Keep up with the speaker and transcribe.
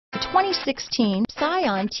2016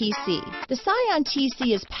 Scion TC. The Scion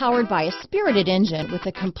TC is powered by a spirited engine with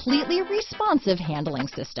a completely responsive handling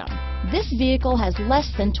system. This vehicle has less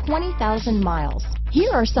than 20,000 miles.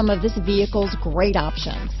 Here are some of this vehicle's great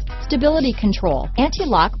options: stability control,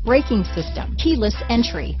 anti-lock braking system, keyless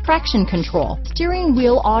entry, traction control, steering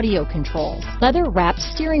wheel audio controls, leather-wrapped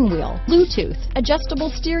steering wheel, Bluetooth, adjustable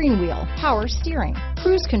steering wheel, power steering,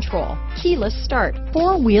 cruise control, keyless start,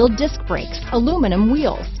 four-wheel disc brakes, aluminum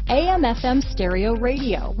wheels, AM/FM stereo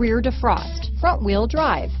radio, rear defrost, front-wheel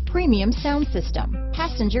drive, premium sound system,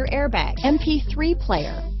 passenger airbag, MP3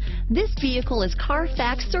 player. This vehicle is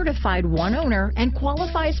Carfax certified one owner and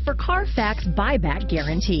qualifies for Carfax buyback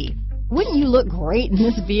guarantee. Wouldn't you look great in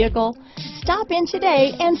this vehicle? Stop in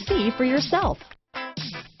today and see for yourself.